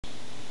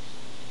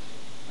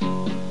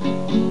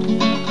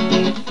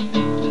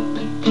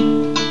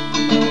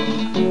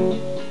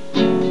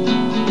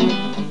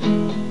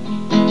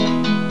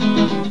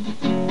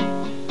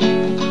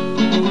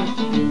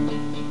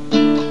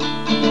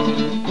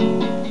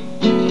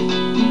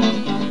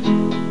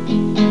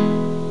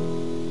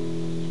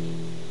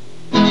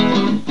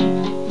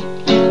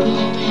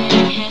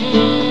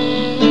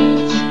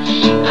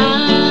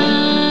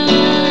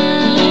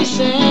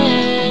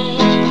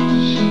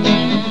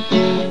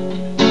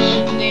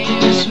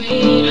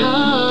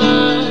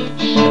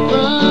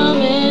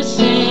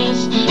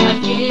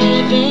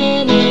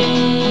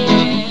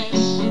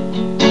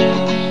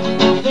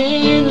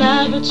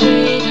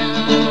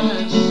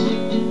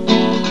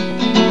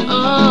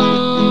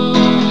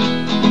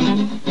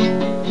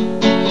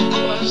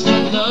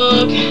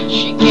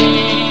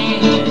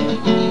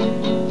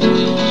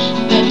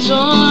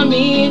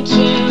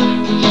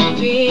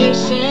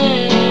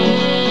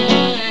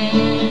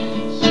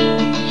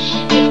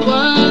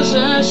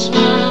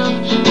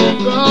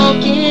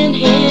broken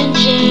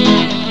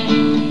hinges,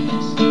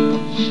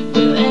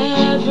 with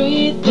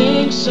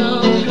everything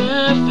so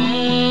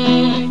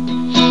perfect.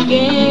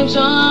 Games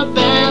are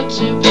bound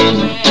to be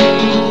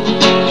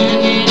played,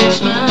 and it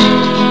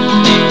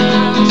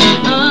smiles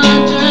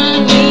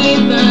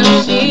underneath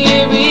a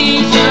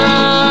series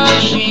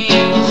of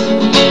shades.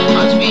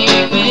 Hearts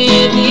beating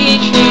with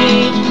each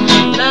beat,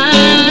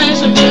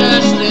 lies are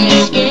just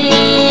this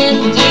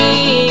skin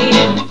deep.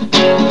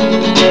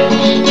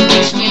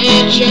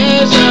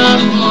 Stitches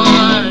of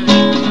one,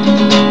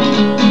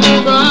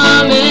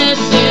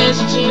 promises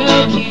to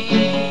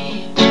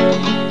keep.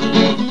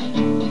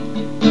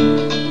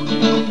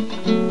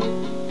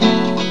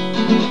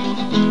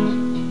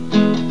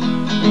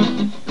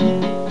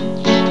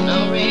 No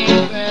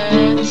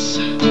regrets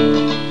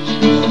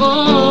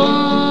for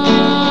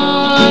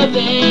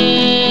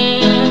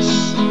this.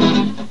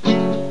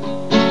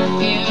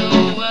 You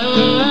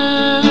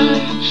were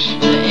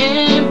the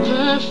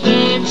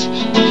imperfect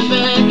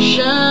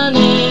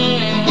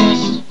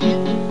perfectionist.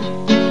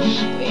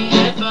 We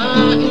had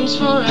buttons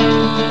for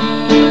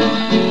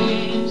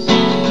eyes,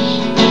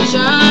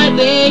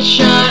 tightly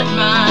shut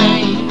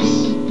minds,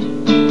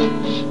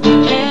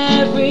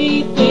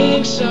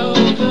 everything so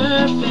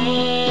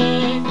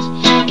perfect.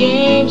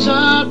 Games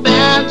are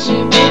bound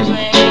to be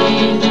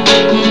played,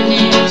 and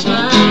it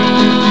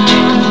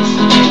smiles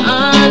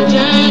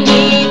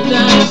underneath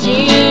the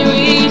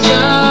series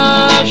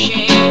of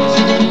shades.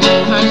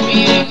 Hearts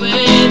beating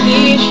with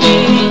each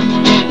beat,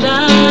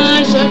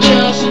 lies are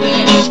just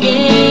this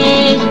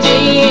skin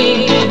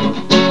deep.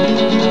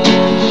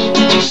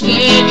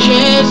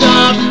 Stitches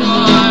of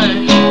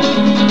one,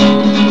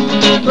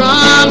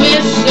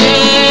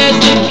 promises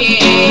to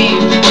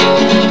keep.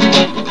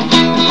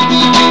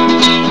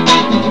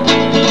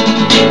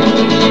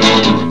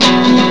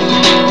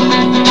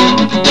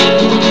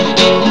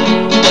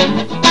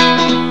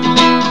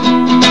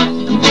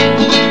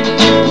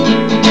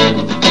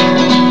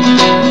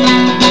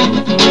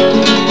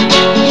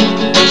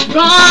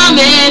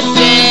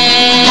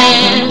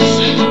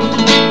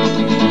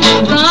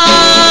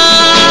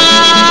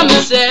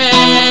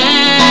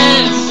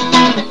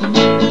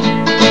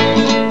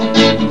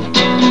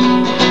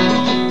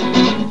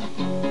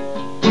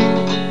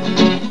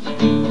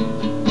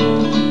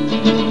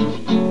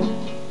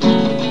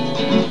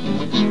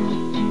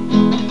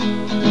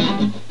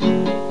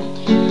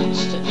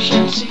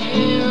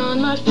 Tear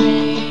on my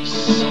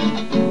face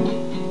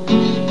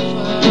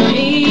for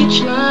each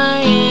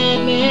lie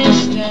and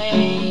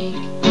mistake.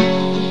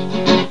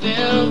 We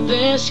built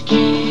this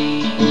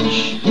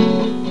cage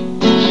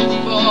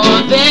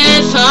for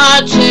this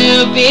heart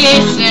to be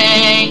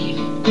safe.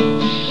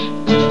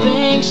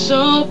 Things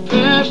so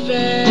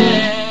perfect,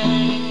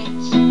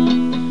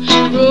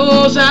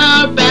 rules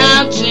are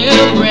bound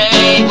to break.